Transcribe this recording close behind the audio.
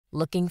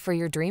Looking for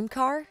your dream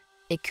car?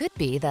 It could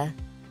be the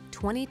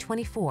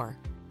 2024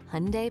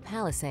 Hyundai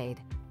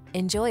Palisade.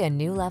 Enjoy a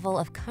new level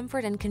of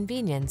comfort and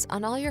convenience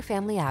on all your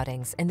family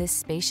outings in this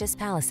spacious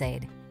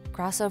Palisade.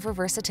 Crossover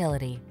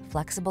versatility,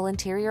 flexible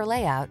interior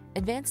layout,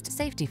 advanced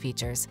safety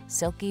features,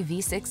 silky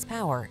V6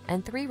 power,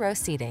 and 3-row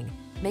seating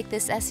make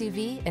this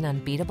SUV an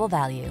unbeatable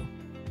value.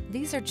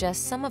 These are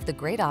just some of the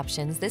great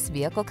options this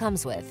vehicle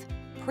comes with: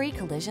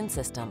 pre-collision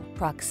system,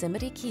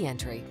 proximity key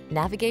entry,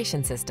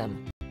 navigation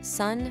system,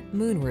 sun,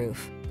 moonroof,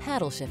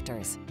 paddle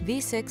shifters,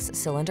 V6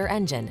 cylinder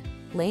engine,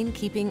 lane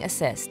keeping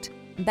assist,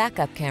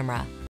 backup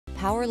camera,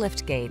 power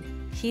liftgate,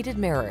 heated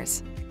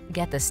mirrors.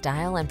 Get the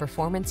style and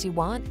performance you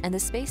want and the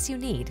space you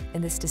need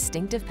in this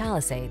distinctive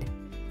Palisade.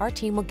 Our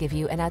team will give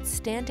you an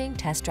outstanding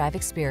test drive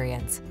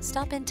experience.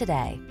 Stop in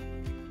today.